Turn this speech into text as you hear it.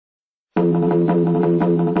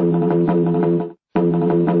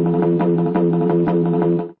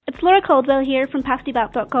It's Laura Caldwell here from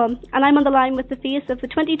Pastiebap.com, and I'm on the line with the face of the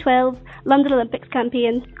 2012 London Olympics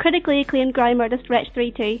campaign, critically acclaimed grime artist Wretch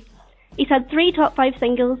 32. He's had 3 top 5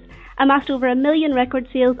 singles, amassed over 1 million record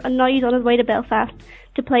sales, and now he's on his way to Belfast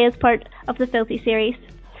to play as part of the Filthy series.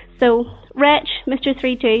 So, Wretch, Mr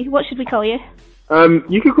 32, what should we call you?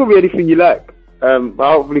 You can call me anything you like, but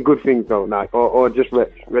hopefully good things though, like, or just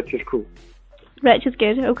Wretch. Wretch is cool. Wretch is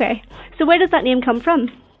good, okay. So where does that name come from?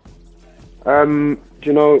 Do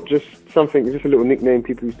you know, just a little nickname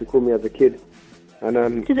people used to call me as a kid,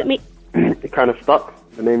 and does it mean it kind of stuck,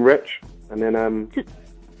 the name Wretch, and then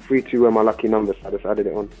 32 were my lucky numbers, so I just added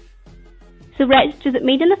it on. So Wretch, does it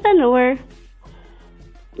mean anything, or?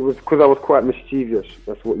 It was because I was quite mischievous.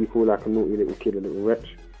 That's what you call like a naughty little kid, a little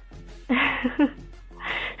wretch.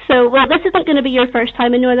 So, well, this isn't going to be your first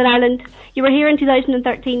time in Northern Ireland. You were here in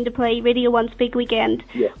 2013 to play Radio 1's Big Weekend.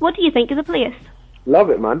 Yeah. What do you think of the place? Love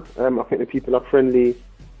it, man. I think the people are friendly.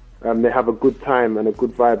 They have a good time and a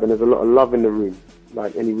good vibe, and there's a lot of love in the room,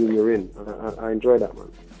 like any room you're in. I enjoy that,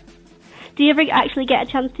 man. Do you ever actually get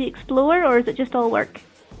a chance to explore, or is it just all work?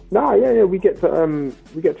 Nah, yeah, we get to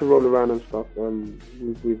roll around and stuff.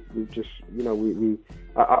 We've just, you know,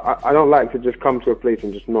 I don't like to just come to a place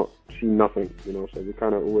and just not see nothing, you know. So we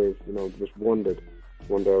kind of always, you know, just wander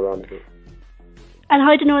around a bit. And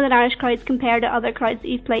how do Northern Irish crowds compare to other crowds that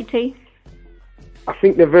you've played to? I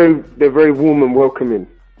think they're very warm and welcoming.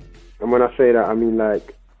 And when I say that, I mean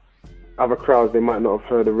like other crowds, they might not have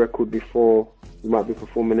heard a record before. You might be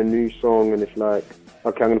performing a new song, and it's like,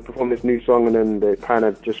 okay, I'm going to perform this new song, and then they kind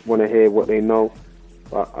of just want to hear what they know.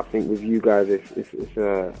 But I think with you guys, it's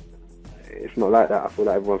not like that. I feel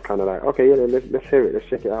like everyone's kind of like, okay, yeah, let's hear it, let's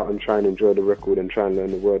check it out, and try and enjoy the record and try and learn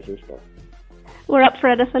the words and stuff. We're up for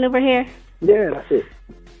anything over here. Yeah, that's it.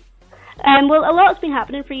 Well, a lot's been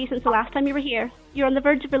happening for you since the last time you were here. You're on the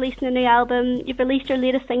verge of releasing a new album. You've released your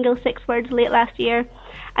latest single, 6 Words, late last year.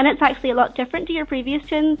 And it's actually a lot different to your previous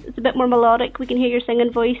tunes. It's a bit more melodic. We can hear your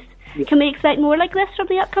singing voice. Yeah. Can we expect more like this from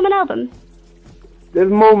the upcoming album?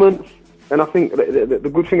 There's moments, and I think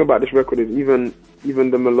the good thing about this record is even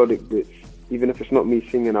the melodic bits, even if it's not me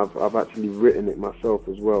singing, I've actually written it myself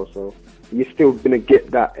as well. So you're still going to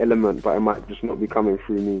get that element, but it might just not be coming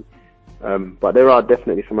through me. But there are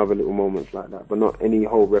definitely some other little moments like that, but not any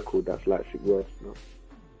whole record that's like 6 words. No.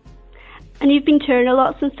 And you've been touring a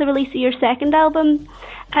lot since the release of your second album.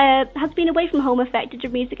 Has being away from home affected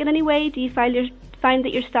your music in any way? Do you find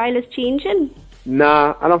that your style is changing?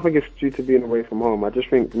 Nah, I don't think it's due to being away from home. I just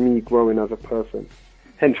think me growing as a person.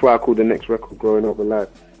 Hence why I call the next record Growing Over Life.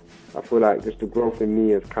 I feel like just the growth in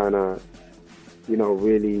me has kind of, you know,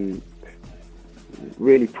 really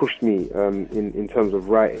pushed me in terms of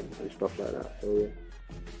writing and stuff like that. So yeah.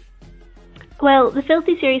 Well, the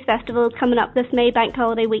Filthy Series Festival is coming up this May bank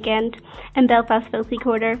holiday weekend in Belfast Filthy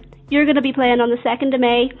Quarter. You're going to be playing on the 2nd of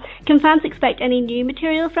May. Can fans expect any new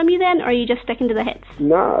material from you then, or are you just sticking to the hits?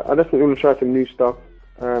 Nah, I definitely want to try some new stuff.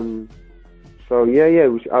 So yeah,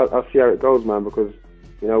 I'll see how it goes, man, because,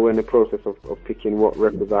 you know, we're in the process of picking what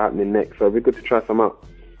records are happening next, so it'd be good to try some out.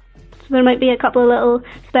 So there might be a couple of little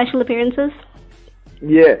special appearances?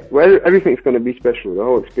 Yeah, well, everything's going to be special. The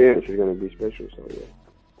whole experience is going to be special, so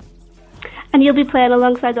yeah. And you'll be playing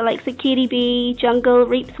alongside the likes of KDB, Jungle,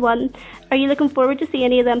 Reaps One. Are you looking forward to see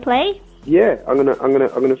any of them play? Yeah, I'm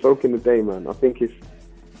gonna soak in the day, man. I think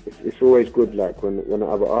it's always good, like when the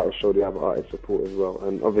other artists show the other artists support as well.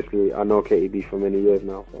 And obviously, I know KDB for many years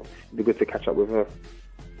now, so it'd be good to catch up with her.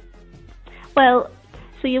 Well,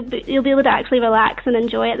 so you'll be able to actually relax and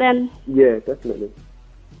enjoy it then. Yeah, definitely.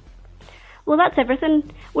 Well, that's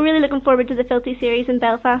everything. We're really looking forward to the Filthy series in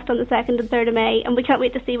Belfast on the 2nd and 3rd of May, and we can't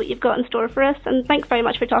wait to see what you've got in store for us. And thanks very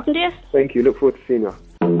much for talking to us. Thank you. Look forward to seeing you.